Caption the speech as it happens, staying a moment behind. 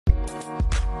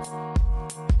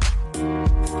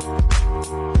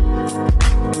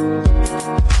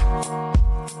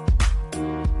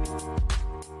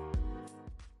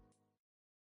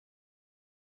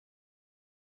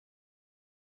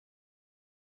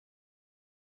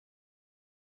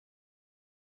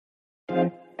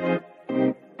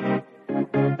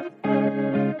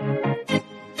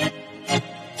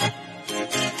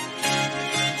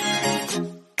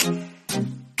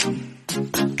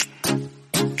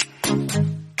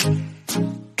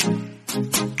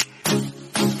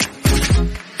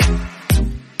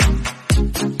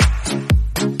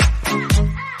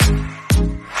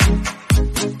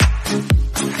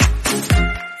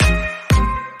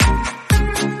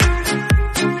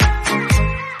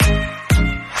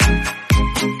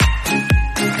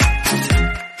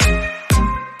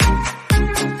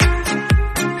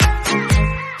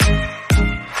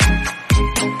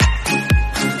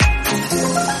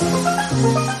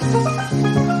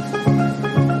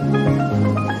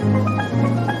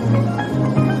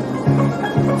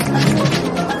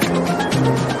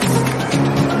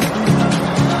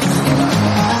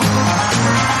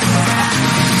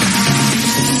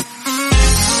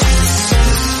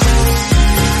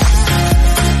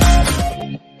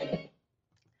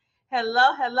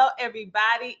Hello,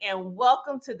 everybody, and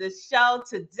welcome to the show.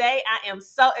 Today, I am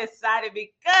so excited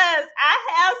because I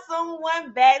have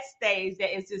someone backstage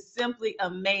that is just simply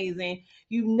amazing.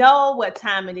 You know what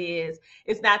time it is.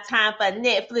 It's not time for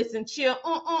Netflix and chill.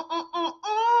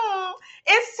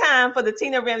 It's time for the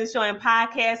Tina Ramsey Show and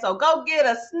podcast. So go get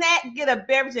a snack, get a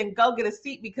beverage, and go get a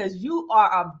seat because you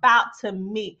are about to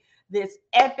meet this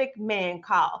epic man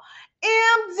called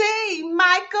MD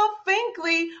Michael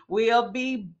Finkley. We'll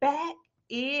be back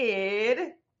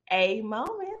in a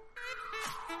moment.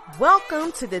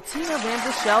 Welcome to the Tina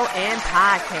Ramsey Show and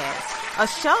podcast, a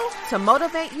show to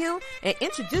motivate you and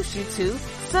introduce you to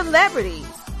celebrities,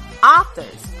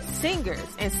 authors,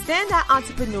 singers, and standout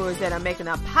entrepreneurs that are making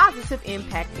a positive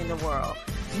impact in the world.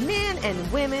 Men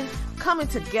and women coming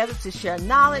together to share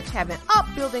knowledge, having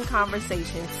upbuilding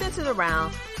conversations centered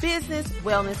around business,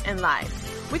 wellness, and life.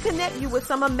 We connect you with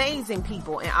some amazing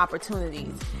people and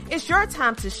opportunities. It's your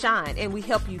time to shine, and we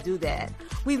help you do that.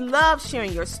 We love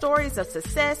sharing your stories of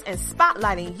success and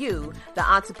spotlighting you, the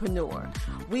entrepreneur.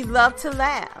 We love to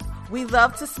laugh. We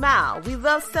love to smile. We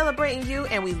love celebrating you,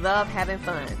 and we love having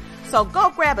fun. So go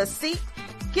grab a seat,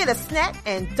 get a snack,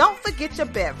 and don't forget your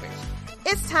beverage.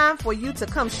 It's time for you to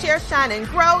come share, shine, and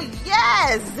grow.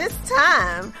 Yes, it's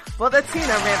time for the Tina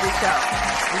Ramsey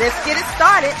Show. Let's get it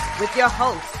started with your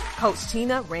host, Coach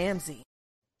Tina Ramsey.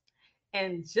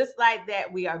 And just like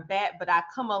that, we are back, but I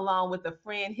come along with a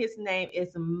friend. His name is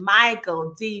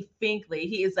Michael D. Finkley.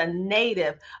 He is a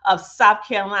native of South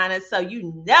Carolina, so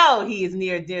you know he is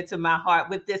near and dear to my heart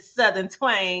with this Southern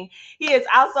twang. He is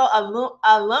also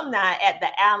alumni at the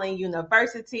Allen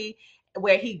University,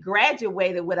 where he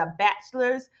graduated with a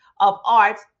bachelor's of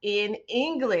arts in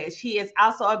English. He is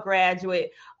also a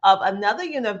graduate of another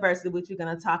university, which we're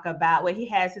going to talk about, where he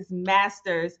has his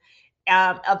master's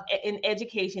in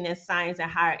education and science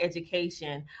and higher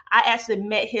education. I actually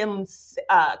met him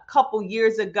a couple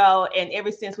years ago, and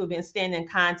ever since we've been staying in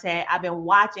contact, I've been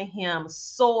watching him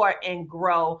soar and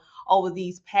grow over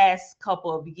these past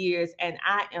couple of years, and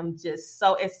I am just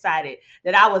so excited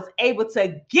that I was able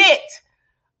to get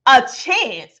a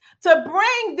chance to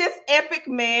bring this epic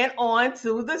man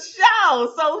onto the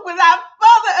show. So without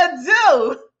further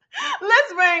ado,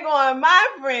 let's bring on my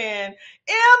friend,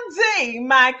 MD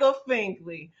Michael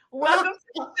Finkley. Welcome to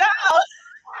the show.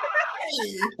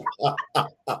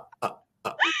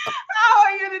 How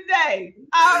are you today?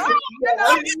 All right.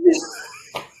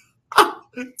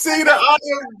 Tina, I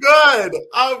am good.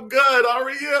 I'm good. How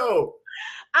are you?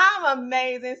 I'm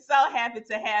amazing. So happy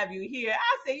to have you here.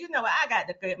 I said, you know what? I got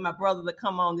to get my brother to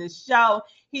come on this show.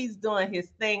 He's doing his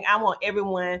thing. I want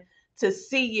everyone to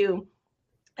see you.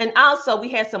 And also, we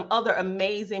had some other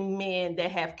amazing men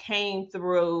that have came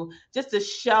through just to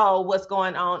show what's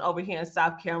going on over here in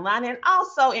South Carolina and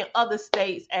also in other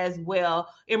states as well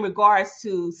in regards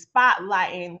to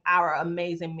spotlighting our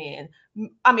amazing men.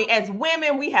 I mean, as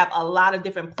women, we have a lot of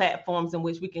different platforms in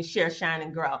which we can share, shine,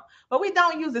 and grow. But we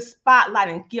don't use the spotlight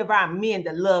and give our men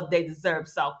the love they deserve.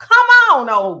 So come on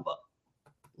over.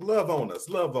 Love on us.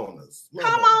 Love on us.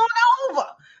 Come on over.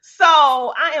 So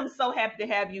I am so happy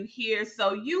to have you here.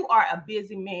 So you are a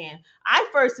busy man. I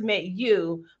first met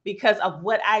you because of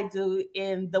what I do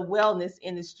in the wellness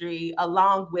industry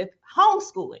along with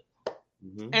homeschooling.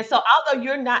 Mm-hmm. And so although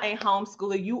you're not a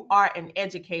homeschooler, you are an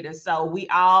educator. So we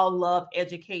all love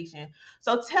education.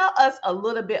 So tell us a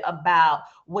little bit about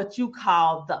what you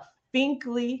call the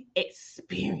Finkley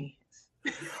experience.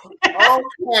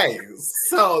 Okay,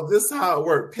 so this is how it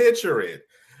worked. Picture it.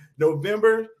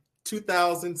 November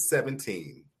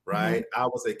 2017, right? I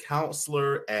was a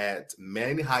counselor at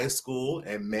Manning High School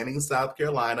in Manning, South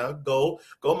Carolina. Go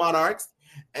Monarchs.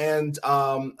 And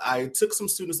I took some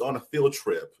students on a field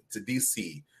trip to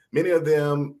DC. Many of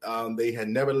them, they had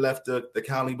never left the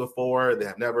county before. They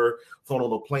have never flown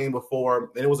on a plane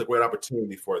before. And it was a great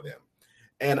opportunity for them.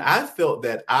 And I felt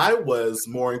that I was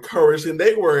more encouraged than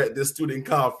they were at this student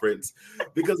conference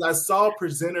because I saw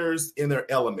presenters in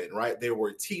their element, right? They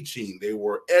were teaching, they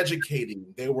were educating,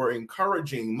 they were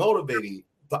encouraging, motivating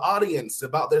the audience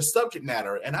about their subject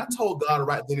matter. And I told God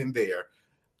right then and there,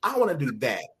 I want to do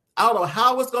that. I don't know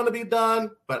how it's going to be done,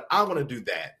 but I want to do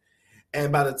that.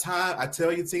 And by the time, I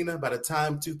tell you, Tina, by the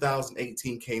time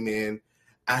 2018 came in,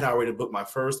 I had already booked my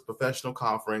first professional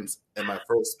conference and my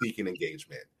first speaking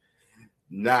engagement.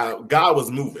 Now God was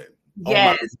moving.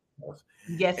 Yes.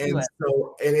 Yes. And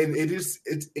so, and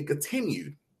it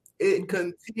continued. It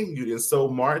continued. And so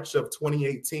March of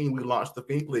 2018, we launched the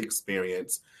Finkley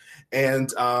Experience.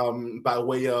 And by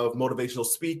way of motivational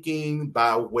speaking,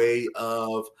 by way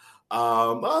of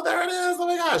there it is. Oh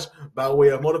my gosh. By way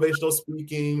of motivational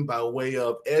speaking, by way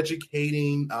of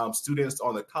educating students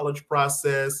on the college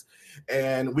process,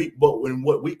 and in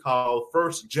what we call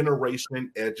first generation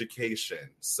education.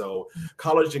 So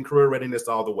college and career readiness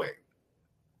all the way.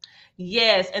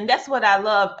 Yes, and that's what I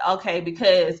love. Okay,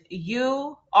 because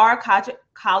you are a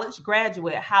college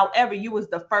graduate. However, you was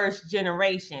the first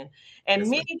generation. And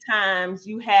many times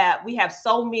we have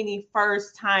so many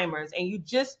first timers and you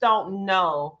just don't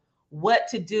know what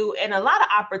to do, and a lot of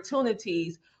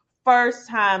opportunities first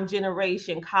time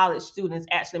generation college students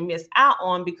actually miss out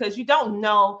on because you don't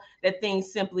know that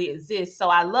things simply exist. So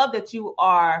I love that you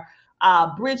are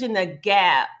bridging the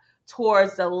gap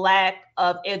towards the lack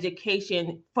of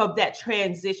education for that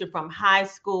transition from high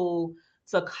school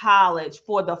to college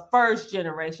for the first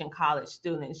generation college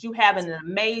students. You have an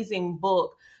amazing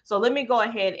book. So let me go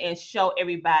ahead and show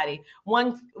everybody.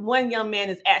 One young man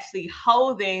is actually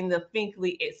holding the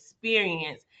Finkley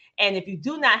Experience. And if you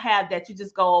do not have that, you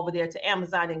just go over there to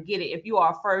Amazon and get it. If you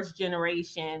are a first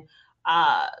generation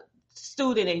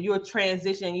student and you're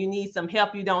transitioning, you need some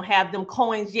help, you don't have them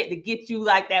coins yet to get you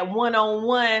like that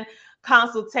one-on-one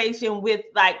consultation with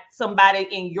like somebody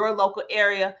in your local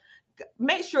area,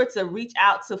 make sure to reach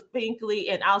out to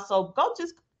Finkley and also go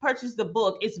just purchase the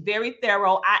book. It's very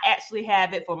thorough. I actually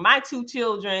have it for my two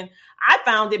children. I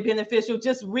found it beneficial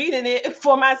just reading it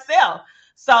for myself.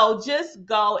 So just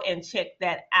go and check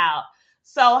that out.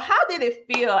 So how did it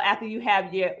feel after you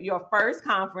have your first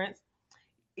conference?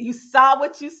 You saw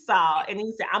what you saw and then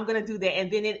you said, I'm going to do that.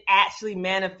 And then it actually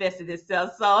manifested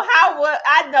itself. So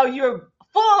I know you're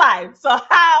full life. So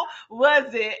how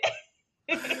was it?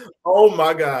 Oh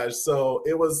my gosh. So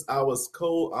I was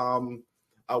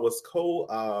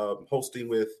hosting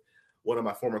with one of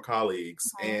my former colleagues,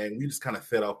 and we just kind of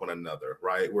fed off one another,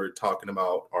 right? We're talking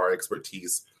about our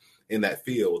expertise in that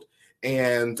field.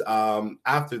 And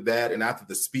after that, and after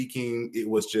the speaking, it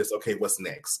was just, okay, what's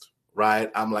next?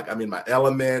 Right? I'm in my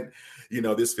element.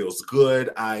 This feels good.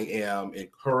 I am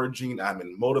encouraging,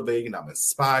 I'm motivating, I'm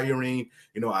inspiring.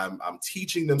 I'm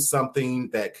teaching them something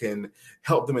that can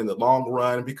help them in the long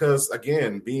run. Because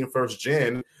again, being first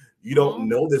gen, you don't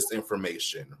know this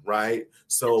information, right?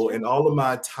 So in all of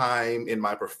my time in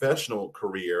my professional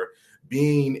career,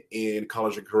 being in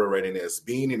college and career readiness,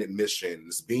 being in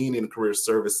admissions, being in career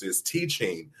services,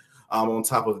 teaching, on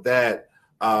top of that,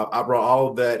 I brought all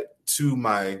of that to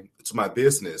my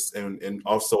business and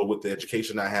also with the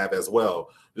education I have as well.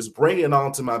 Just bringing it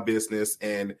on to my business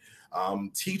and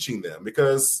teaching them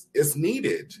because it's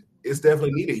needed. It's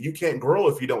definitely needed. You can't grow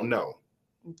if you don't know.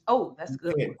 Oh, that's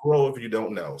good. You can't grow if you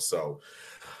don't know. So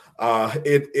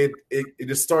it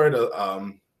just started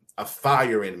a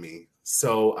fire in me.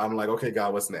 So I'm like, okay,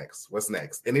 God, what's next? What's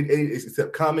next? And it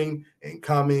kept coming and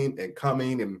coming and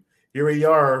coming. And here we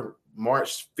are.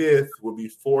 March 5th will be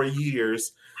 4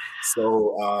 years.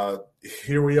 So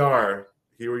here we are.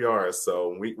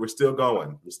 So we're still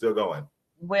going. We're still going.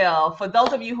 Well, for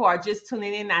those of you who are just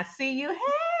tuning in, I see you. Hey,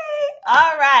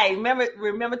 all right.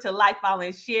 Remember to like, follow,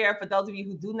 and share. For those of you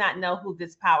who do not know who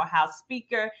this powerhouse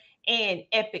speaker and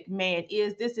epic man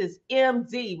is, this is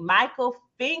MD Michael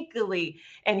Finkley,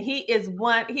 and he is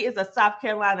a South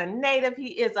Carolina native. He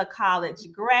is a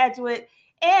college graduate.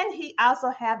 And he also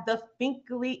have the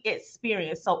Finkley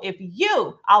Experience. So if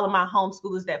you, all of my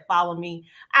homeschoolers that follow me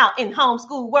out in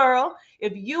homeschool world,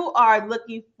 if you are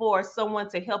looking for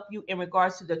someone to help you in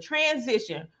regards to the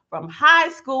transition from high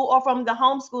school or from the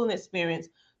homeschooling experience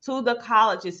to the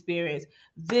college experience,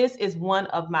 this is one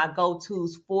of my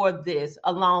go-tos for this,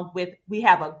 along with we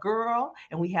have a girl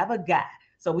and we have a guy.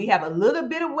 So we have a little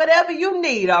bit of whatever you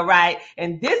need, all right?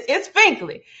 And this is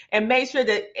Finkley. And make sure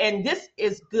that, and this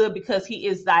is good because he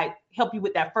is like, help you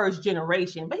with that first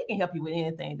generation, but he can help you with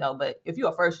anything though. But if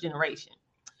you're a first generation,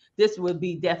 this would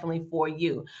be definitely for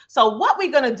you. So what we're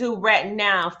going to do right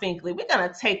now, Finkley, we're going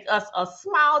to take us just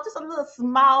a little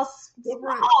small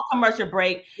commercial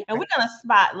break. And we're going to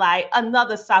spotlight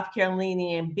another South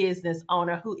Carolinian business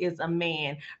owner who is a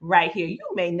man right here. You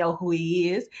may know who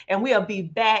he is. And we'll be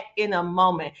back in a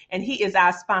moment. And he is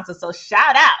our sponsor. So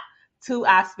shout out to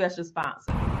our special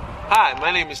sponsor. Hi,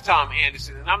 my name is Tom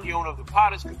Anderson, and I'm the owner of the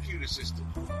Potters Computer System.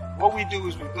 What we do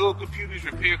is we build computers,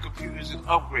 repair computers, and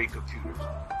upgrade computers.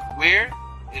 Where?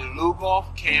 In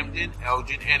Lugoff, Camden,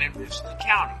 Elgin, and in Richland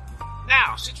County.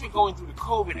 Now, since we're going through the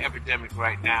COVID epidemic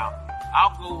right now,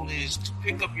 our goal is to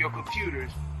pick up your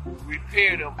computers,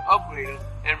 repair them, upgrade them,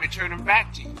 and return them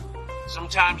back to you.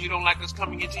 Sometimes you don't like us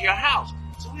coming into your house,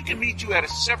 so we can meet you at a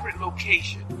separate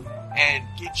location and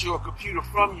get your computer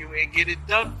from you and get it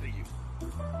done for you.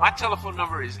 My telephone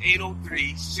number is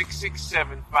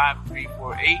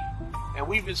 803-667-5348, and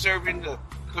we've been serving the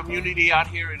community out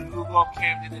here in Lugoff,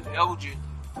 Camden, and Elgin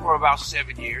for about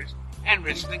 7 years, and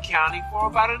Richland County for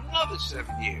about another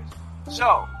 7 years.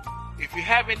 So, if you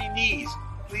have any needs,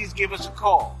 please give us a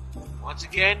call. Once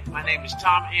again, my name is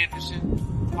Tom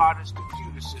Anderson, Potters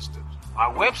Computer Systems.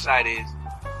 My website is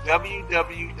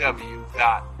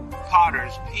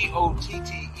www.potters,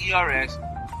 P-O-T-T-E-R-S,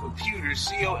 computers,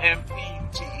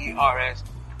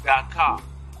 computers.com.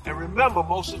 And remember,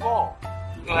 most of all,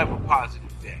 you'll have a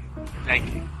positive day.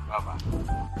 Thank you. Bye-bye.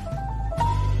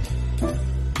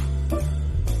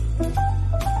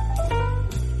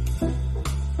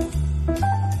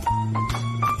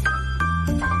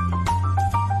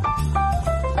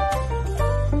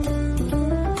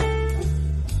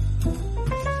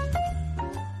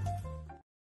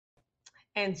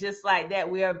 And just like that,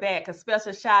 we are back. A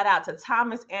special shout out to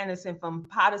Thomas Anderson from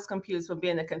Potters Computers for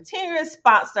being a continuous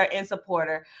sponsor and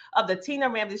supporter of the Tina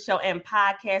Ramsey Show and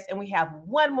podcast. And we have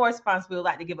one more sponsor we would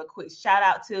like to give a quick shout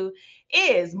out to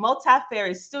is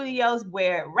Multifarious Studios,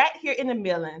 where right here in the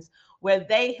Midlands, where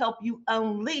they help you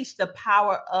unleash the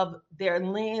power of their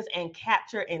lens and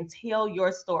capture and tell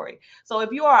your story. So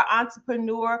if you are an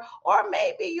entrepreneur, or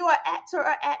maybe you're an actor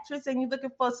or actress and you're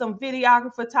looking for some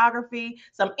videography, photography,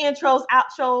 some intros,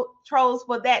 outros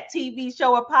for that TV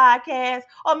show or podcast,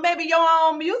 or maybe your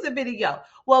own music video,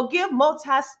 well, give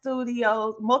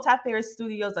Multifarious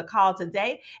Studios a call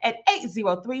today at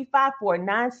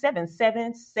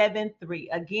 803-549-7773.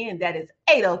 Again, that is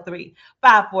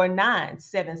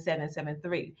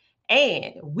 803-549-7773.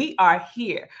 And we are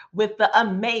here with the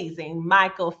amazing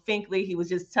Michael Finkley. He was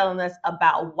just telling us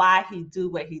about why he do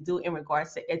what he do in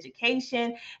regards to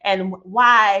education and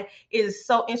why it is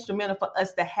so instrumental for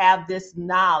us to have this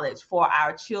knowledge for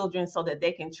our children so that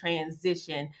they can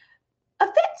transition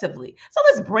effectively. So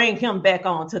let's bring him back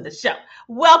on to the show.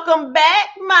 Welcome back,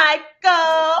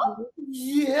 Michael.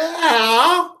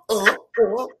 Yeah. All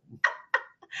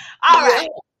right.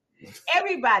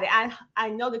 Everybody, I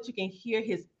know that you can hear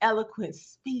his eloquent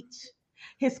speech,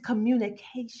 his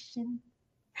communication.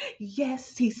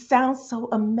 Yes, he sounds so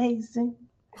amazing.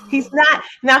 He's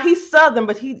Southern,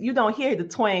 but you don't hear the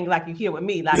twang like you hear with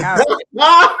me. Like I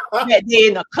that day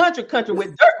in the country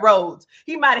with dirt roads.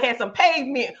 He might have had some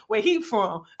pavement where he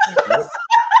from. What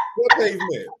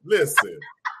pavement? Listen,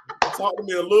 talk to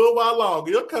me a little while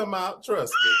longer. You'll come out,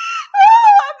 trust me.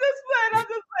 I'm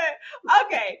just playing.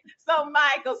 Okay, so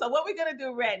Michael, so what we're gonna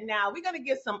do right now, we're gonna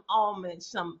give some homage,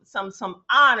 some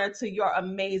honor to your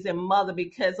amazing mother,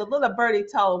 because a little birdie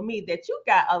told me that you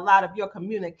got a lot of your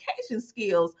communication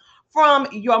skills from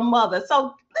your mother.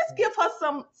 So let's give her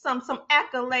some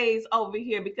accolades over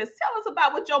here, because tell us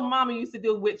about what your mama used to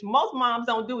do, which most moms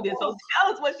don't do this. So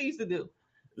tell us what she used to do.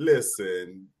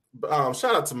 Listen,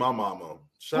 shout out to my mama.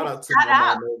 Shout out to my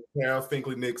mama, Carol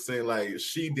Finkley Nixon. Like,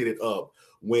 she did it up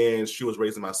when she was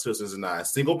raising my sisters and I.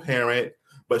 Single parent,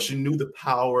 but she knew the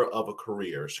power of a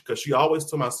career, because she always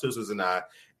told my sisters and I,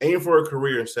 aim for a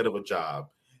career instead of a job.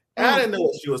 And I didn't know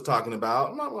what she was talking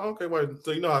about. Okay, well,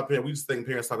 so you know how we just think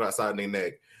parents talk outside their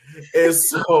neck. And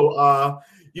so,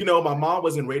 my mom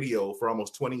was in radio for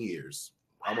almost 20 years.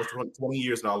 Almost 20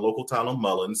 years in our local town of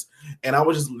Mullins. And I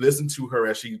would just listen to her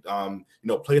as she,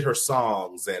 played her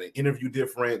songs and interviewed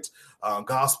different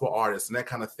gospel artists and that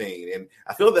kind of thing. And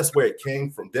I feel that's where it came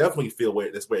from. Definitely feel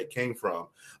that's where it came from.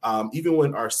 Even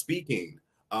when our speaking,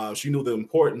 she knew the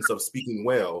importance of speaking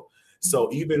well.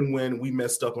 So even when we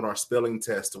messed up on our spelling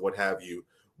test or what have you,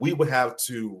 we would have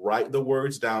to write the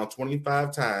words down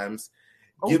 25 times,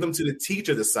 give them to the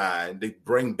teacher to sign. They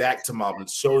bring back to mom and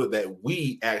show that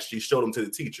we actually showed them to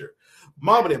the teacher.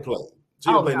 Mama didn't play. She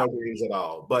didn't play no games at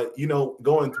all. But,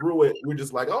 going through it, we're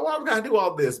just like, oh, I'm going to do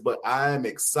all this. But I'm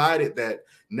excited that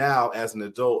now as an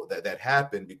adult that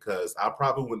happened, because I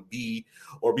probably wouldn't be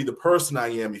the person I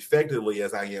am effectively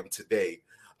as I am today.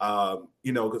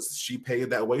 Because she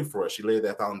paved that way for us. She laid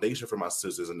that foundation for my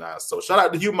sisters and I. So shout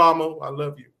out to you, Mama. I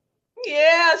love you.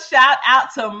 Yeah, shout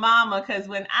out to Mama, because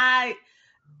when I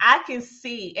can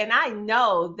see and I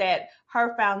know that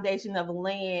her foundation of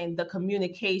laying the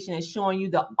communication and showing you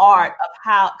the art of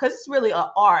how, because it's really an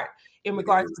art in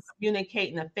regards to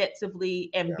communicating effectively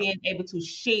and being able to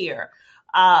share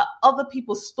other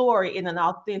people's story in an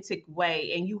authentic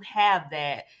way. And you have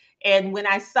that. And when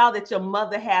I saw that your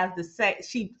mother has the same,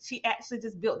 she actually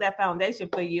just built that foundation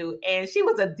for you. And she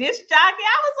was a disc jockey.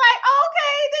 I was like,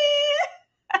 okay, then.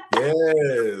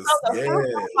 Yes. So the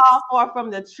fruit don't fall far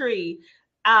from the tree.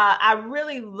 I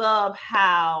really love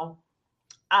how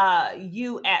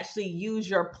you actually use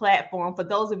your platform. For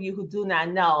those of you who do not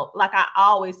know, like I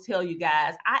always tell you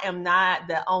guys, I am not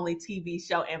the only TV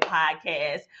show and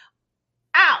podcast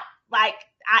out. Like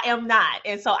I am not.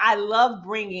 And so I love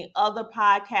bringing other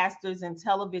podcasters and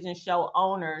television show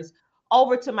owners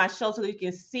over to my show so that you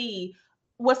can see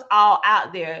what's all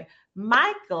out there.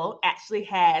 Michael actually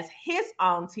has his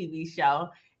own TV show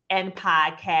and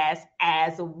podcast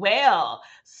as well.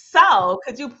 So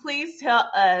could you please tell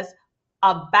us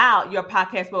about your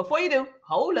podcast? But before you do,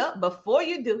 hold up. Before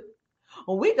you do,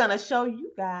 we're going to show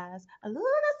you guys a little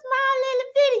small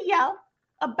little video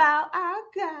about our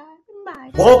guy,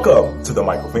 Michael. Welcome to the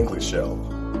Michael Finkley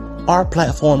Show. Our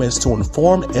platform is to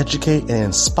inform, educate, and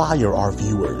inspire our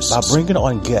viewers by bringing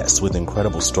on guests with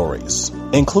incredible stories,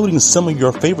 including some of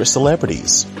your favorite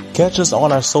celebrities. Catch us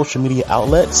on our social media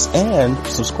outlets and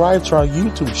subscribe to our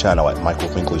YouTube channel at Michael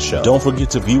Finkley Show. Don't forget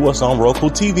to view us on Roku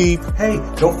TV. Hey,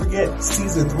 don't forget,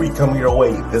 season 3 coming your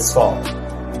way this fall.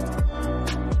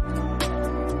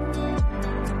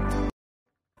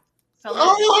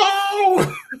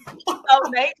 So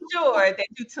make sure that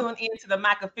you tune into the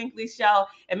Michael Finkley Show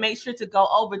and make sure to go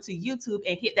over to YouTube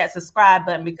and hit that subscribe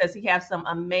button, because he has some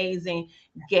amazing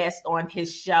guests on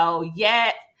his show.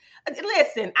 Yeah.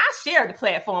 Listen, I share the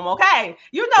platform, okay?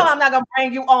 You know I'm not going to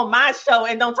bring you on my show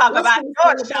and don't talk about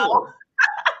your show.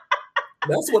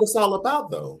 That's what it's all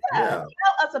about, though. Yeah.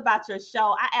 Tell us about your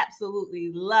show. I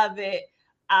absolutely love it.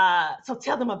 So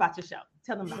tell them about your show.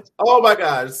 Tell them about it. Oh my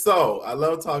gosh. So I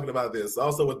love talking about this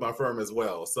also with my firm as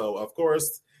well. So of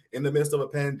course, in the midst of a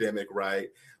pandemic, right?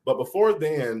 But before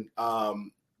then, I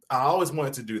always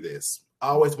wanted to do this.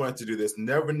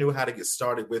 Never knew how to get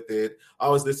started with it. I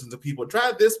always listened to people, try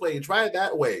it this way, try it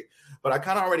that way. But I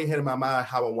kind of already had in my mind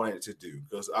how I wanted it to do,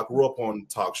 because I grew up on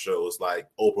talk shows like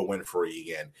Oprah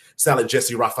Winfrey and sounded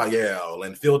Jesse Raphael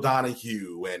and Phil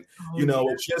Donahue. And,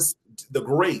 it's just the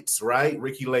greats, right?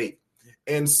 Ricky Lake.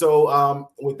 And so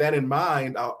with that in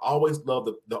mind, I always love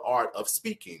the art of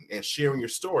speaking and sharing your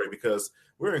story, because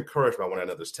we're encouraged by one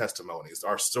another's testimonies,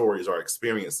 our stories, our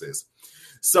experiences.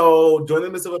 So during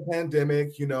the midst of a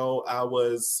pandemic, I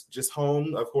was just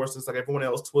home, of course, just like everyone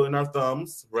else, twiddling our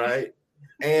thumbs, right?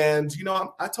 And,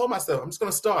 I told myself, I'm just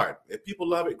going to start. If people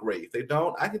love it, great. If they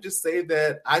don't, I can just say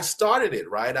that I started it,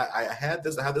 right? I have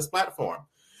this platform.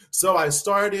 So I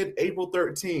started April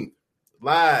 13th.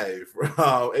 Live,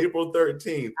 April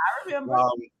 13th. I remember.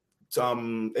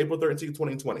 April 13th,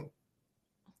 2020.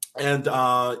 And,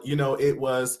 it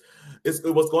was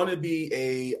going to be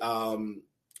a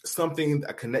something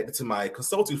connected to my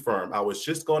consulting firm. I was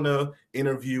just going to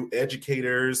interview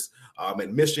educators,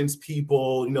 admissions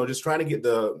people, just trying to get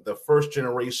the first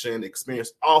generation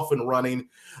experience off and running,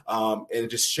 and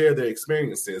just share their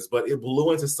experiences. But it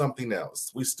blew into something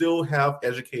else. We still have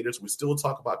educators. We still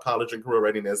talk about college and career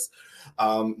readiness.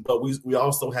 But we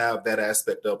also have that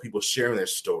aspect of people sharing their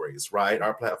stories, right?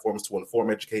 Our platform is to inform,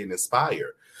 educate, and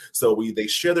inspire. So they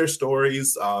share their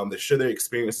stories, they share their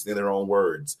experiences in their own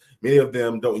words. Many of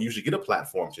them don't usually get a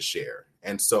platform to share.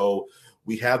 And so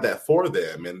we have that for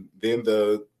them. And then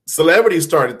the celebrities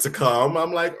started to come.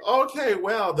 I'm like, okay,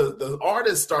 well, the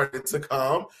artists started to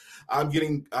come. I'm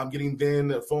getting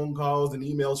then phone calls and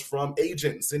emails from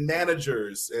agents and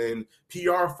managers and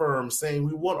PR firms saying,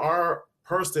 we want our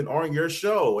person on your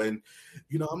show. And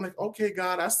I'm like, okay,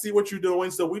 God, I see what you're doing.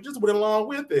 So we just went along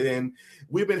with it, and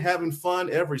we've been having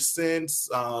fun ever since.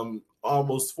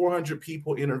 Almost 400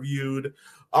 people interviewed,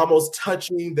 almost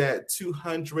touching that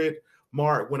 200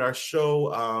 mark when our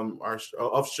show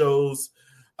of shows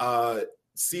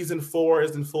Season 4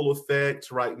 is in full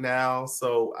effect right now,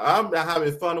 so I'm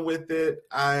having fun with it.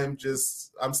 I'm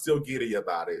still giddy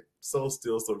about it. So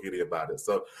giddy about it.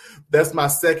 So that's my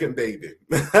second baby.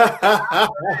 As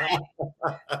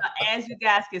you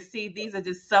guys can see, these are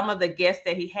just some of the guests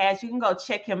that he has. You can go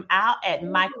check him out at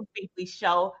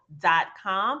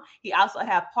michaelfinkleyshow.com. He also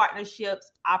have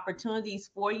partnerships opportunities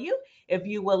for you if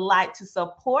you would like to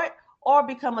support or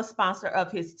become a sponsor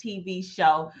of his TV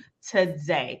show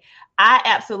today. I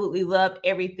absolutely love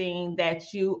everything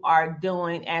that you are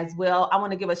doing as well. I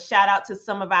want to give a shout out to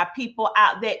some of our people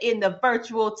out there in the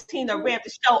virtual Tina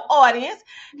Randall Show audience.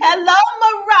 Hello,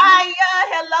 Mariah.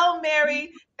 Hello,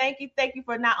 Mary. Thank you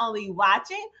for not only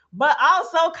watching, but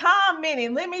also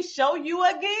commenting. Let me show you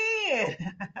again.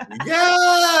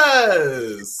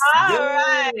 Yes. All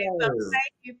right. So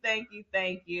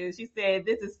thank you. She said,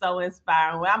 this is so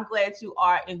inspiring. Well, I'm glad you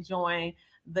are enjoying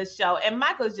the show. And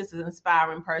Michael is just an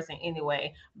inspiring person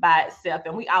anyway by itself.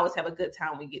 And we always have a good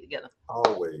time when we get together.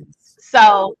 Always.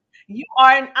 So you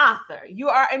are an author. You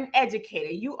are an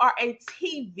educator. You are a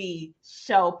TV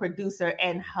show producer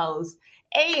and host.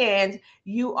 And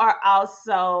you are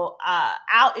also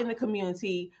out in the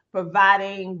community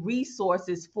providing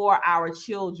resources for our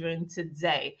children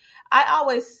today. I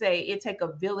always say it takes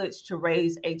a village to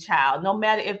raise a child, no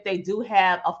matter if they do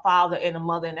have a father and a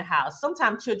mother in the house.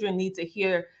 Sometimes children need to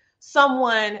hear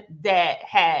someone that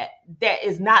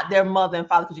is not their mother and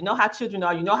father, because you know how children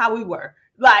are, you know how we were.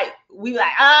 Like,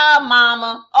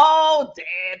 mama, oh,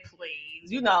 dad,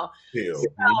 please, you know. Hey, Thomas,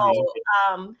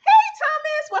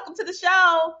 welcome to the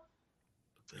show.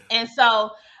 And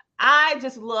so I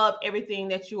just love everything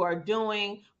that you are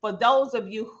doing. For those of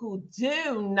you who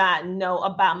do not know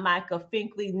about Michael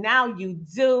Finkley, now you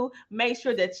do. Make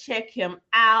sure to check him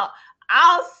out.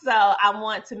 Also, I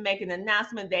want to make an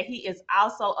announcement that he is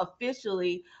also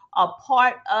officially a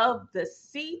part of the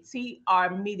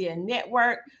CTR Media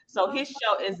Network. So his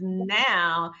show is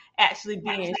now actually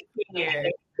being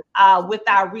shared with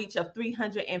our reach of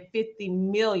 350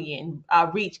 million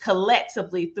reach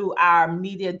collectively through our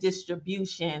media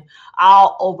distribution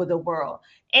all over the world.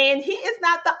 And he is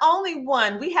not the only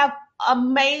one. We have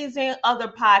amazing other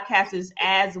podcasters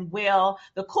as well.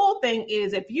 The cool thing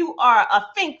is, if you are a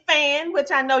Fink fan,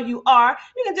 which I know you are,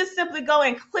 you can just simply go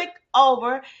and click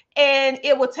over and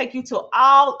it will take you to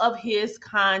all of his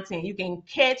content. You can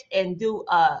catch and do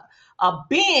a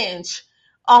binge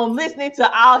on listening to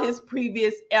all his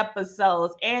previous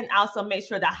episodes, and also make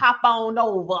sure to hop on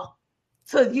over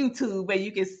to YouTube where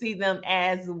you can see them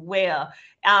as well.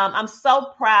 I'm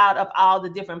so proud of all the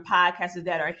different podcasters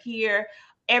that are here.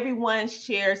 Everyone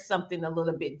shares something a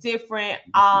little bit different,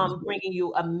 bringing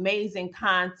you amazing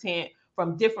content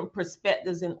from different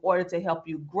perspectives in order to help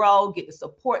you grow, get the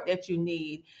support that you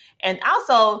need. And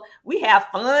also, we have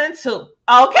fun too,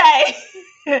 okay?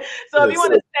 So if you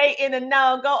want to stay in the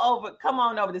know, come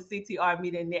on over to CTR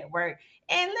Media Network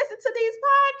and listen to these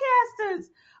podcasters.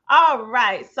 All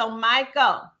right, so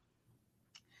Michael.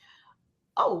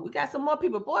 Oh, we got some more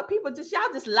people. Boy,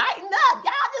 y'all just lighting up.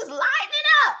 Y'all just lighting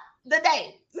up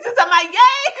today. So I'm like,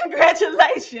 yay,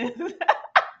 congratulations.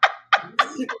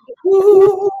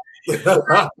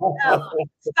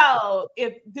 So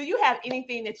do you have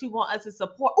anything that you want us to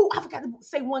support? Oh, I forgot to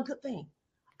say one good thing.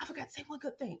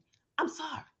 I'm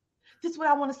sorry. This is what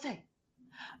I want to say.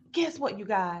 Guess what, you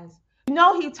guys? You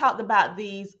know, he talked about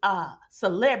these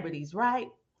celebrities, right?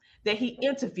 That he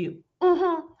interviewed.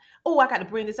 Oh, I got to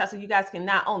bring this out so you guys can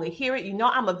not only hear it. You know,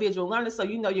 I'm a visual learner, so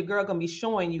you know your girl gonna be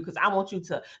showing you, because I want you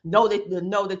to know that you're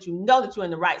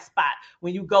in the right spot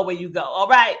when you go where you go. All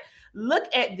right, look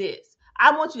at this.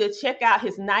 I want you to check out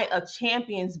his Night of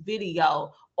Champions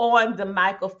video on the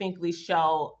Michael Finkley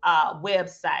Show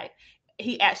website.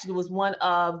 He actually was one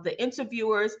of the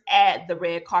interviewers at the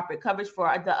red carpet coverage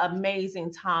for the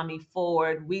amazing Tommy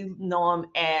Ford. We know him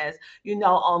as,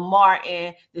 on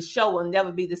Martin. The show will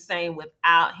never be the same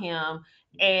without him.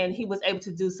 And he was able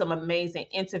to do some amazing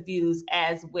interviews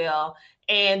as well.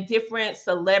 And different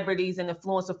celebrities and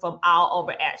influencers from all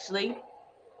over, actually.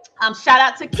 Shout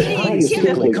out to King.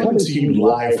 Coming to you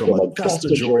live from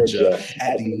Augusta, Georgia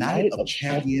at the Night of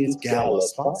Champions Gala,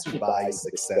 sponsored by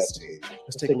Success Team.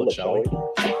 Let's take a look, shall we?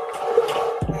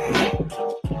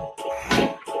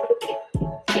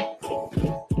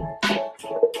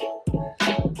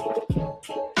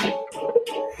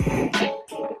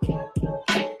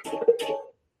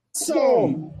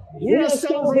 So, we're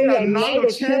celebrating a Night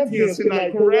of Champions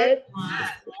tonight, correct?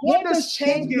 What does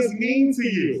champions mean to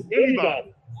you?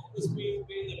 Anybody? Being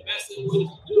the best at what you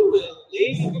do, and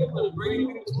leading people and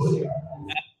bringing people to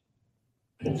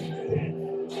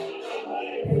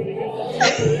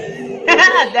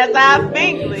That's our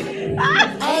Finkley.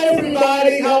 Hi,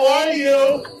 everybody. How are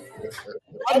you?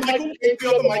 I'm Michael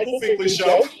Finkley of the Michael Finkley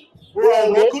Show. We're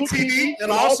on Roku TV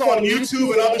and also on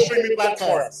YouTube and other streaming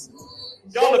platforms.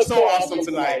 Y'all look so awesome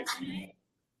tonight.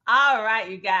 All right,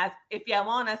 you guys. If you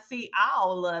want to see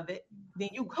all of it, then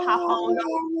you hop on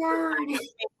over to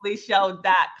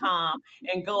FinkleyShow.com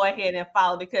and go ahead and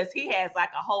follow, because he has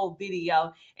like a whole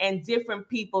video and different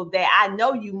people that I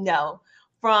know you know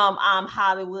from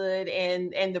Hollywood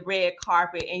and the red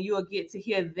carpet, and you'll get to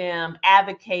hear them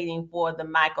advocating for the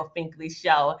Michael Finkley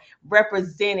Show,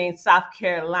 representing South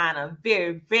Carolina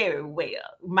very, very well,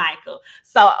 Michael.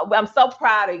 So I'm so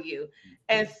proud of you.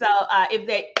 And so if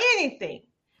there's anything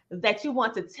that you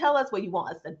want to tell us, where you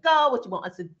want us to go, what you want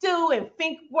us to do in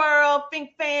Fink world,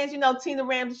 Fink fans, Tina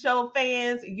Ramsey Show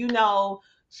fans, go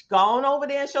on over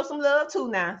there and show some love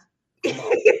too now.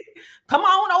 Come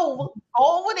on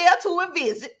over there to and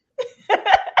visit.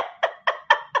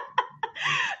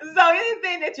 So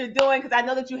anything that you're doing, because I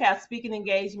know that you have speaking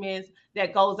engagements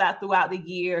that goes out throughout the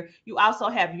year. You also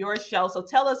have your show. So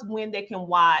tell us when they can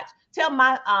watch. Tell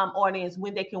my audience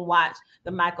when they can watch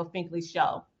the Michael Finkley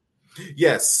Show.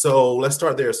 Yes, so let's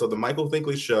start there. So the Michael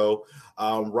Finkley Show,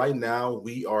 right now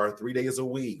we are 3 days a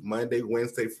week, Monday,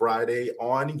 Wednesday, Friday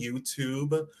on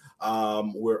YouTube.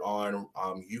 We're on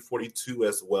U42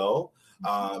 as well,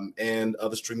 and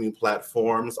other streaming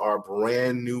platforms. Our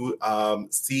brand new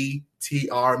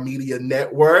CTR Media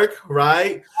Network,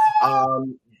 right?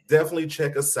 Definitely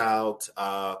check us out.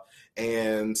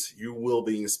 And you will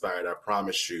be inspired, I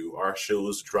promise you. Our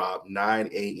shows drop 9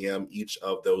 a.m. each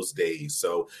of those days.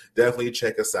 So definitely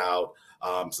check us out.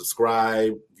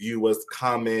 Subscribe, view us,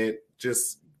 comment,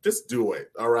 just do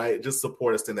it. All right. Just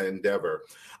support us in that endeavor.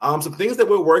 Some things that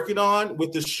we're working on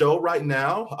with the show right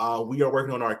now. We are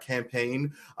working on our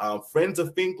campaign, Friends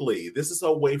of Finkley. This is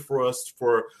a way for us,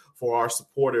 for our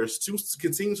supporters to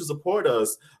continue to support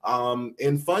us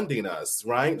in funding us,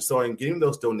 right? So in getting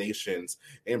those donations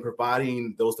and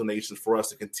providing those donations for us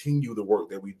to continue the work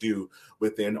that we do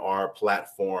within our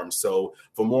platform. So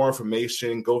for more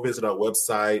information, go visit our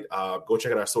website, go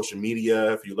check out our social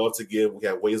media. If you love to give, we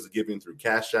have ways of giving through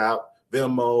Cash App,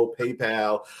 Venmo,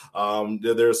 PayPal.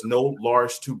 There's no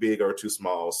large, too big, or too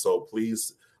small. So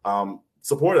please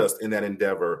support us in that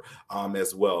endeavor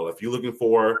as well. If you're looking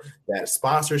for that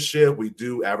sponsorship, we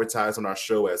do advertise on our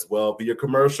show as well via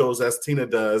commercials, as Tina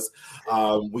does.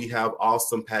 We have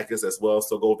awesome packages as well.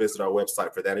 So go visit our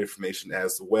website for that information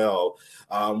as well.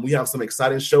 We have some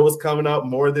exciting shows coming up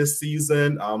more this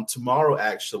season. Tomorrow,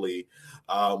 actually,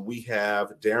 we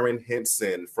have Darren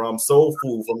Henson from Soul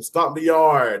Food, from Stomp the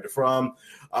Yard, from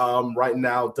right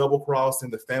now Double Cross in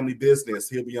the Family Business.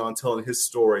 He'll be on telling his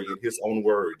story in his own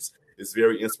words. It's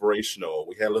very inspirational.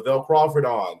 We had Lavelle Crawford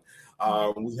on.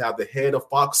 We have the head of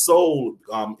Fox Soul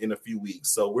in a few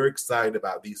weeks. So we're excited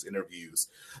about these interviews.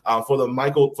 For the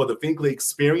Finkley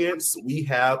Experience, we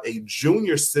have a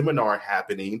junior seminar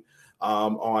happening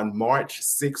on March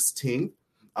 16th.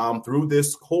 Through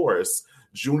this course,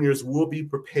 juniors will be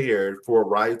prepared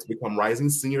to become rising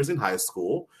seniors in high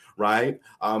school, right?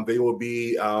 They will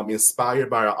be inspired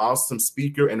by our awesome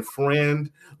speaker and friend,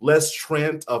 Les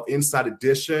Trent of Inside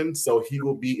Edition. So he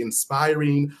will be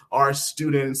inspiring our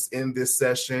students in this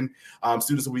session.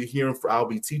 Students will be hearing, I'll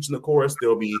be teaching the course.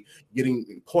 They'll be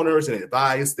getting pointers and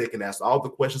advice. They can ask all the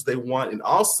questions they want. And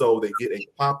also they get a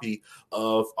copy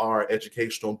of our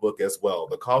educational book as well.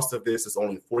 The cost of this is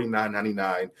only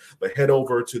 $49.99, but head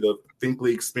over to the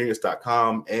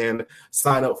FinkleyExperience.com and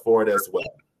sign up for it as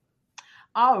well.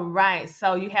 All right.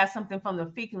 So you have something from the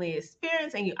Finkley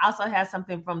Experience, and you also have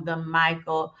something from the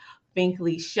Michael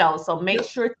Finkley Show. So make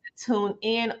sure to tune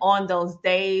in on those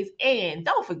days. And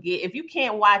don't forget, if you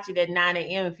can't watch it at 9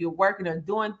 a.m., if you're working or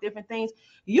doing different things,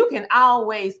 you can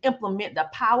always implement the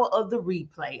power of the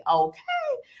replay. Okay.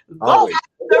 Go watch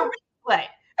the replay.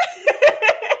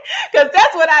 Because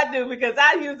that's what I do, because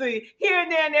I usually here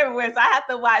and there and everywhere. So I have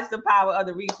to watch the power of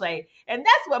the replay. And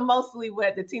that's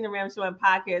what the Tina Ramsey Show and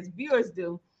podcast viewers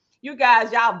do. You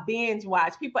guys, y'all binge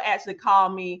watch. People actually call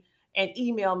me and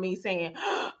email me saying,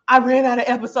 I ran out of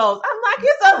episodes. I'm like,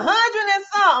 it's 100 and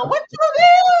something. What you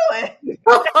doing?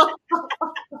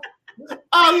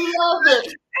 I love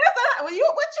it. What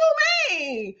you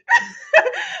mean?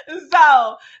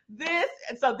 So this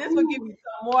will give you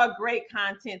some more great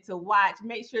content to watch.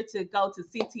 Make sure to go to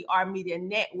CTR Media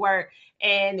Network.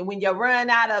 And when you run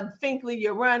out of Finkley,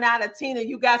 you run out of Tina,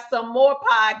 you got some more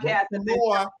podcasts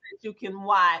that you can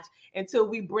watch until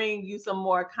we bring you some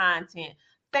more content.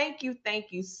 Thank you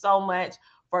so much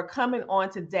for coming on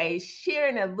today,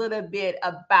 sharing a little bit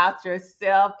about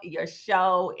yourself, your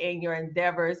show, and your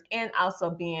endeavors, and also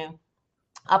being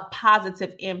a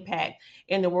positive impact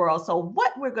in the world. So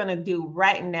what we're going to do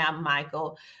right now,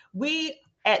 Michael, we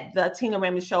at the Tina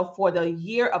Ramsey Show for the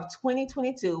year of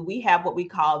 2022, we have what we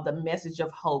call the Message of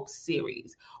Hope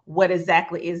series. What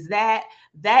exactly is that?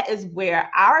 That is where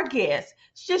our guests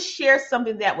just share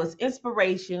something that was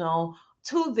inspirational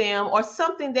to them or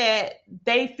something that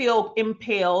they feel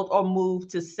impelled or moved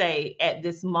to say at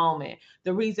this moment.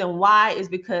 The reason why is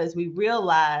because we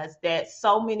realize that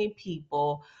so many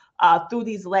people through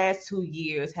these last 2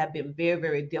 years have been very,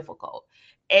 very difficult.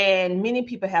 And many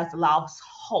people have lost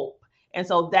hope. And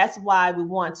so that's why we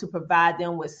want to provide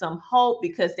them with some hope,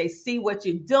 because they see what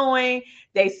you're doing.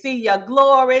 They see your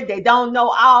glory. They don't know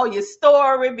all your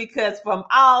story because from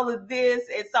all of this.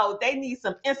 And so they need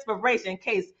some inspiration in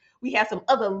case we have some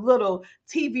other little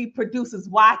TV producers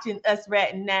watching us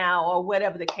right now or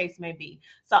whatever the case may be.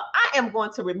 So I am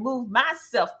going to remove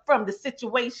myself from the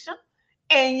situation.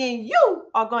 And then you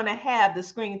are going to have the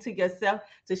screen to yourself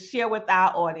to share with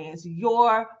our audience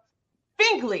your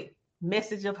Fingley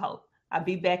message of hope. I'll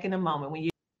be back in a moment. When you.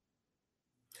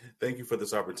 Thank you for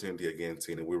this opportunity again,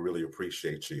 Tina. We really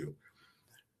appreciate you.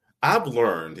 I've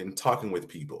learned in talking with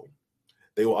people,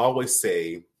 they will always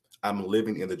say, I'm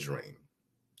living in the dream.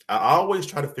 I always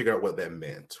try to figure out what that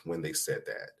meant when they said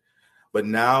that. But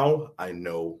now I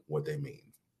know what they mean.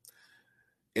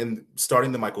 In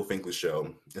starting the Michael Finkley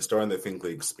Show and starting the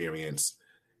Finkley Experience,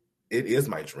 it is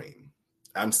my dream.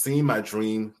 I'm seeing my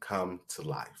dream come to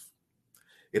life.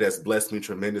 It has blessed me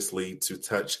tremendously to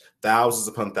touch thousands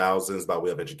upon thousands by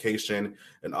way of education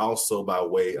and also by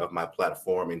way of my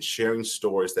platform and sharing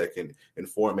stories that can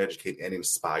inform, educate, and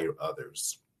inspire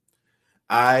others.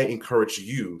 I encourage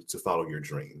you to follow your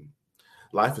dream.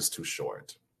 Life is too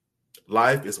short.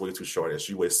 Life is way too short, as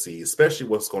you would see, especially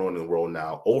what's going on in the world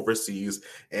now, overseas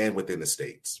and within the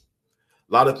States.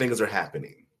 A lot of things are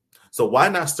happening. So why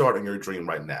not start on your dream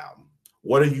right now?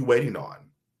 What are you waiting on?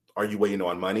 Are you waiting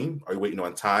on money? Are you waiting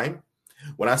on time?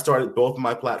 When I started both of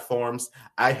my platforms,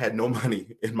 I had no money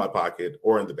in my pocket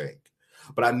or in the bank.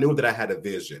 But I knew that I had a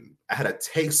vision. I had a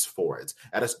taste for it.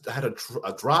 I had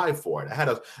a drive for it. I had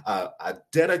a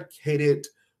dedicated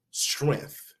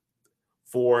strength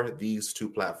for these two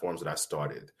platforms that I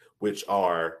started, which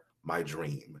are my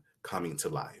dream coming to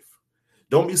life.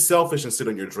 Don't be selfish and sit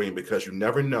on your dream, because you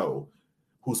never know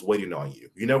who's waiting on you.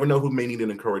 You never know who may need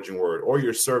an encouraging word or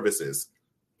your services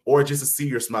or just to see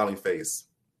your smiling face.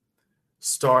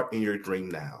 Start in your dream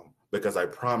now, because I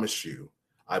promise you,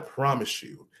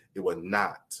 it will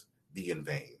not be in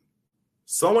vain.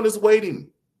 Someone is waiting.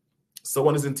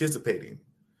 Someone is anticipating.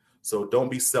 So don't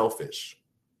be selfish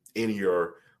in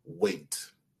your wait.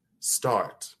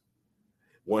 Start.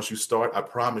 Once you start, I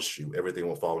promise you, everything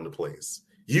will fall into place.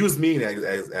 Use me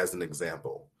as an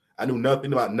example. I knew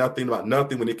nothing about nothing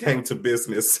when it came to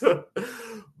business.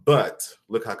 But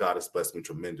look how God has blessed me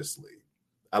tremendously.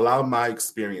 Allow my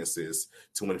experiences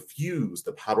to infuse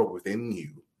the power within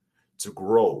you to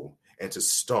grow and to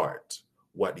start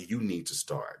what you need to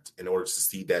start in order to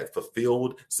see that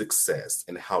fulfilled success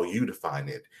and how you define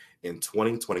it in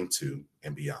 2022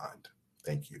 and beyond.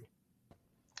 Thank you.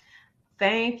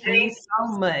 Thank you so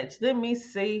much. Let me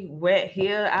see where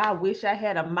here. I wish I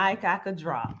had a mic I could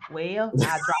drop. Well,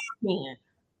 I dropped 10.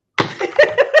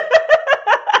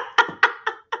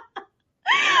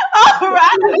 All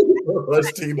right.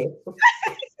 Tina.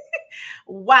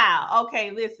 Wow. Okay,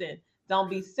 listen. Don't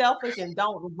be selfish and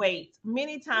don't wait.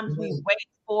 Many times we wait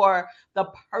for the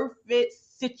perfect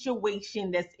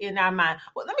situation that's in our mind.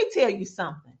 Well, let me tell you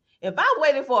something. If I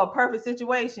waited for a perfect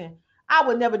situation, I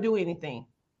would never do anything.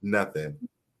 Nothing.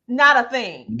 Not a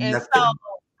thing. Nothing. And so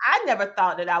I never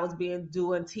thought that I was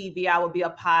doing TV. I would be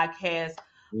a podcast,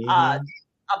 a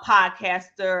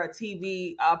podcaster, a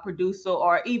TV producer,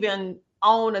 or even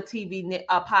own a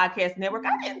podcast network.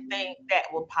 I didn't think that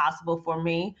was possible for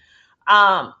me.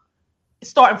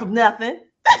 Starting from nothing,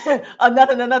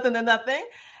 nothing.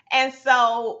 And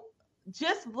so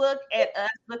just look at us,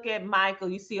 look at Michael.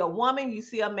 You see a woman, you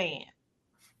see a man.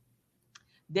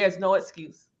 There's no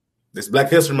excuse. This Black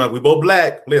History Month. We both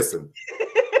black. Listen.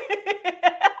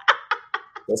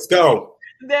 Let's go.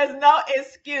 There's no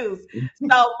excuse.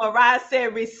 So Mariah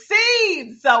said,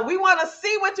 receive. So we want to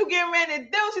see what you're getting ready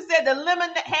to do. She said the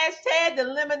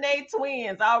lemonade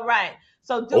twins. All right.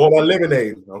 So do my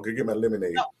lemonade. Okay, get my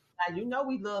lemonade. No, now you know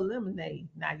we love lemonade.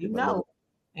 Now you know.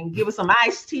 And give us some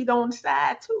iced tea on the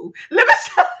side too.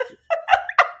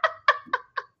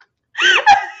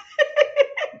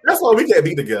 That's why we can't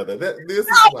be together. We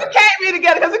can't be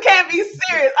together because we can't be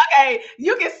serious. Okay,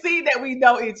 you can see that we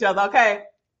know each other. Okay,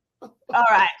 All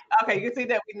right. Okay, you can see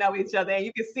that we know each other, and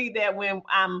you can see that when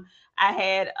I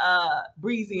had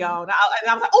Breezy on, and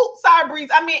I was like, "Oh, sorry,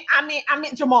 Breezy. I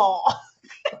meant Jamal."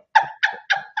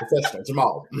 Professional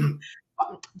Jamal.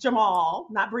 Jamal,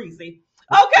 not Breezy.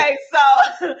 Okay,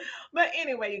 so, but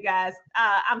anyway, you guys,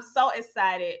 I'm so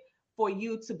excited for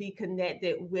you to be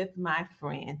connected with my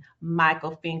friend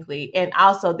Michael Finkley, and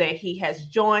also that he has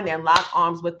joined and locked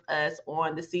arms with us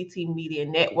on the CT Media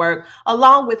Network,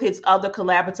 along with his other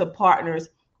collaborative partners.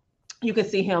 You can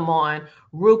see him on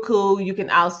Roku. You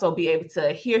can also be able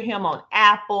to hear him on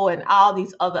Apple and all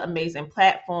these other amazing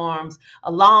platforms,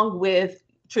 along with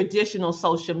traditional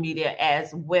social media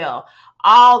as well,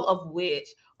 all of which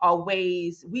are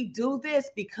ways we do this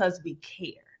because we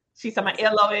care. She's talking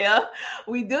about LOL.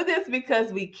 We do this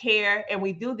because we care, and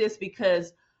we do this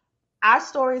because our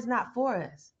story is not for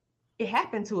us. It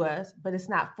happened to us, but it's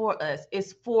not for us.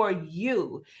 It's for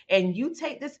you. And you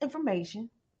take this information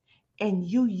and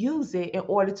you use it in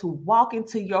order to walk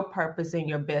into your purpose and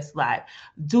your best life.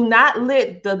 Do not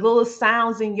let the little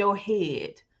sounds in your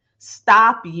head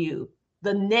stop you.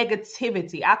 The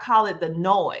negativity, I call it the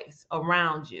noise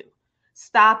around you,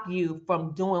 stop you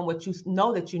from doing what you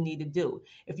know that you need to do.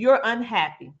 If you're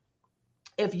unhappy,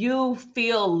 if you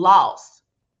feel lost,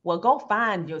 well, go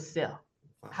find yourself.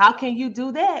 How can you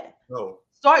do that?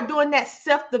 Start doing that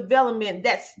self-development,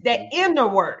 that inner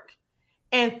work,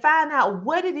 and find out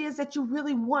what it is that you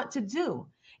really want to do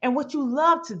and what you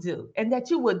love to do, and that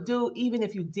you would do even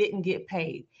if you didn't get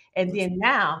paid. And then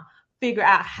now figure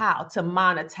out how to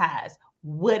monetize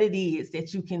what it is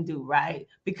that you can do, right?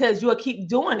 Because you'll keep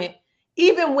doing it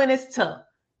even when it's tough.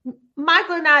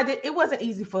 Michael and I it wasn't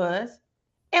easy for us,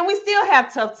 and we still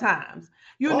have tough times,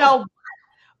 you know.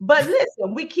 But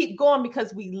listen, we keep going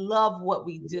because we love what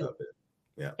we do.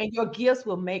 Yeah. And your gifts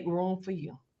will make room for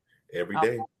you every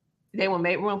day. They will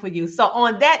make room for you. So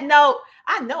on that note,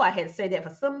 I know I had to say that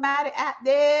for somebody out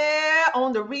there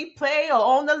on the replay or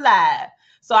on the live.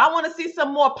 So I want to see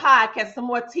some more podcasts, some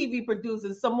more TV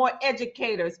producers, some more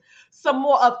educators, some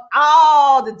more of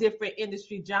all the different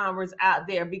industry genres out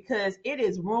there, because it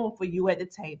is room for you at the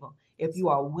table if you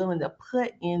are willing to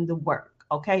put in the work.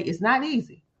 Okay, it's not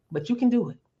easy, but you can do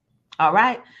it. All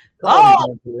right. Come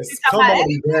on,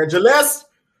 evangelist.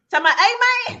 Tell my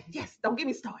amen. Yes, don't get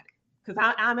me started, because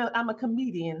I'm a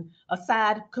comedian, a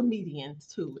side comedian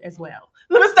too as well.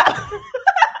 Let me stop.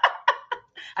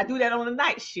 I do that on the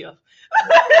night shift.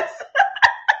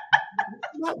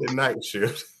 Not the night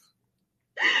shift.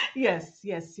 Yes,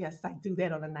 I do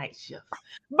that on the night shift.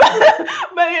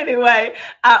 But anyway,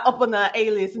 I open the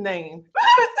alias name.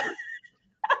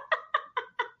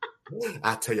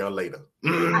 I'll tell y'all later.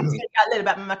 I'll tell y'all later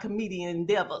about my comedian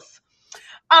endeavors.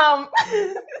 All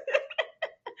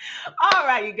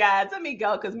right, you guys, let me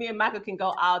go, because me and Michael can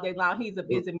go all day long. He's a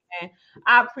busy man.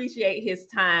 I appreciate his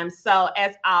time. So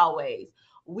as always,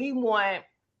 we want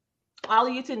all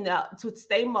of you to know, to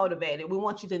stay motivated. We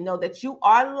want you to know that you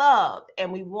are loved,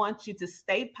 and we want you to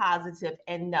stay positive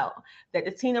and know that the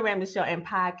Tina Ramsey Show and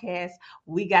podcast,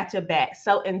 we got your back.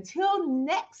 So until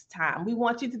next time, we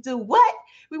want you to do what?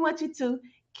 We want you to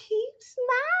keep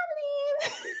smiling.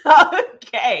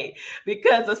 Okay,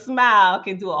 because a smile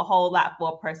can do a whole lot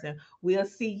for a person. We'll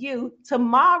see you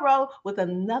tomorrow with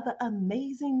another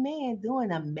amazing man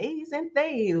doing amazing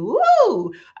things.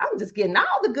 Woo! I'm just getting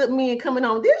all the good men coming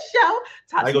on this show.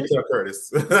 I go tell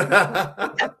Curtis.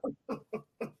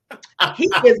 He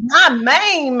is my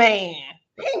main man.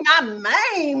 He's my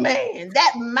main man.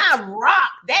 That's my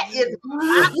rock. That is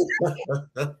my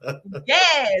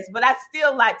yes. But I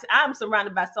still I'm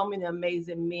surrounded by so many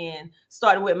amazing men,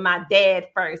 starting with my dad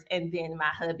first, and then my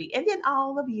hubby, and then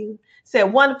all of you. Said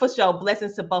wonderful show.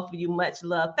 Blessings to both of you. Much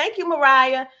love. Thank you,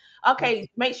 Mariah. Okay,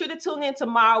 make sure to tune in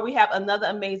tomorrow. We have another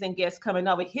amazing guest coming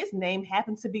over. His name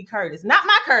happens to be Curtis. Not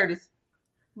my Curtis,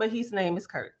 but his name is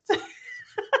Curtis.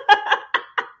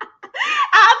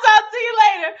 See you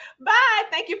later. Bye.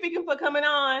 Thank you, Fika, for coming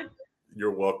on.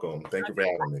 You're welcome. Thank you for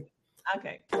having me.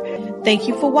 Okay. Thank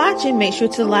you for watching. Make sure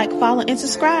to like, follow, and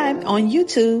subscribe on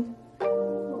YouTube.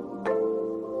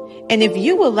 And if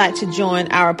you would like to join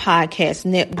our podcast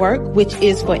network, which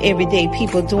is for everyday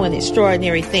people doing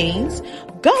extraordinary things,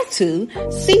 go to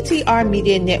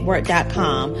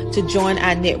ctrmedianetwork.com to join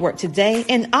our network today,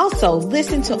 and also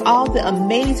listen to all the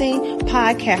amazing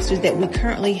podcasters that we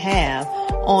currently have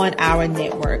on our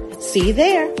network. See you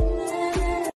there.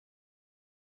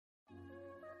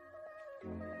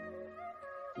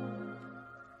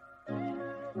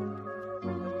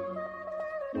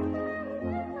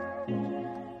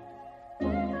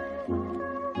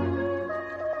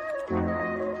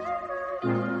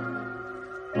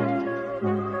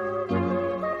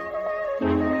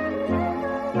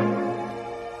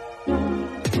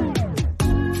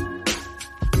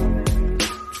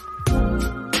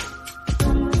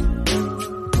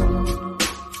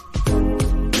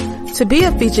 To be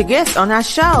a featured guest on our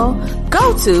show,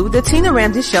 go to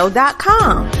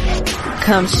theTinaRamseyShow.com.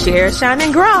 Come share, shine,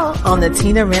 and grow on the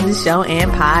Tina Ramsey Show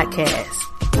and Podcast.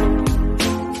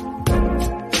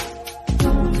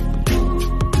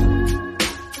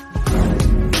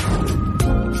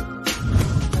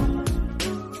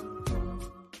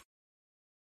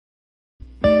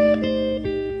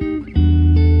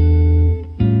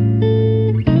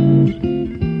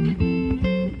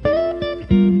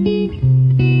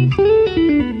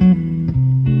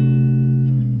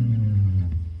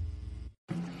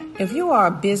 If you are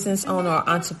a business owner or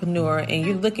entrepreneur and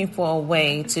you're looking for a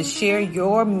way to share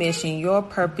your mission, your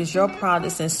purpose, your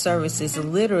products and services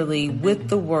literally with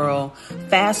the world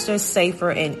faster, safer,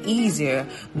 and easier,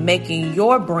 making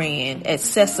your brand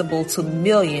accessible to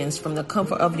millions from the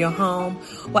comfort of your home,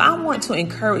 well, I want to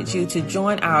encourage you to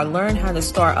join our Learn How to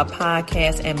Start a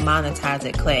Podcast and Monetize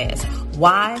It class.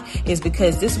 Why? Is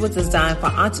because this was designed for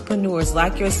entrepreneurs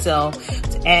like yourself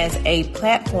as a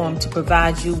platform to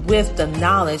provide you with the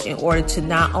knowledge in order to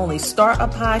not only start a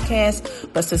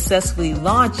podcast, but successfully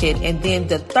launch it. And then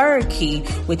the third key,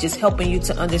 which is helping you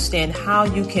to understand how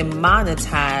you can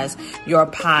monetize your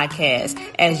podcast.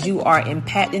 As you are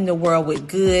impacting the world with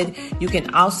good, you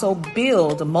can also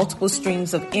build multiple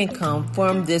streams of income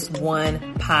from this one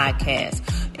podcast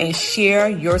and share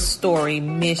your story,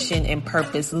 mission, and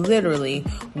purpose literally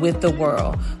with the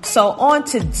world. So on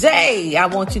today, I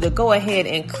want you to go ahead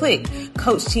and click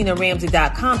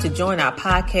CoachTinaRamsey.com to join our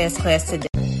podcast class today.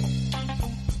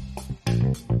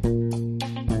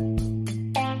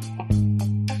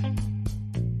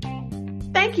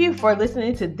 Thank you for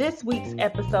listening to this week's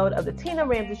episode of the Tina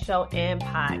Ramsey Show and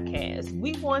Podcast.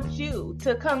 We want you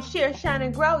to come share, shine,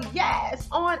 and grow, yes,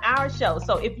 on our show.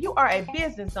 So if you are a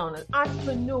business owner,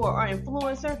 entrepreneur, or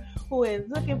influencer who is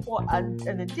looking for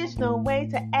an additional way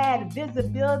to add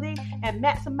visibility and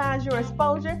maximize your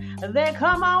exposure, then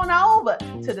come on over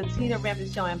to the Tina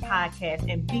Ramsey Show and Podcast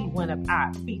and be one of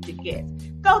our featured guests.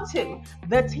 Go to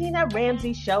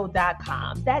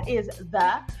theTinaRamseyShow.com. That is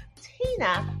the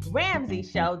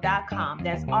TinaRamseyShow.com.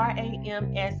 That's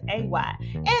RAMSAY.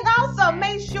 And also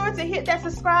make sure to hit that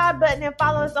subscribe button and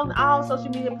follow us on all social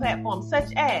media platforms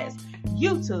such as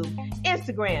YouTube,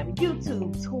 Instagram,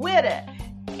 Twitter,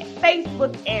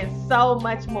 Facebook, and so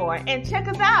much more. And check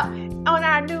us out on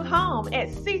our new home at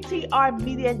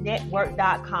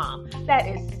CTRmedianetwork.com. That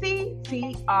is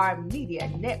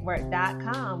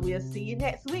CTRmedianetwork.com. We'll see you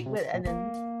next week with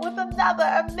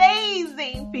another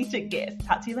amazing featured guest.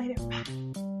 Talk to you later. Bye.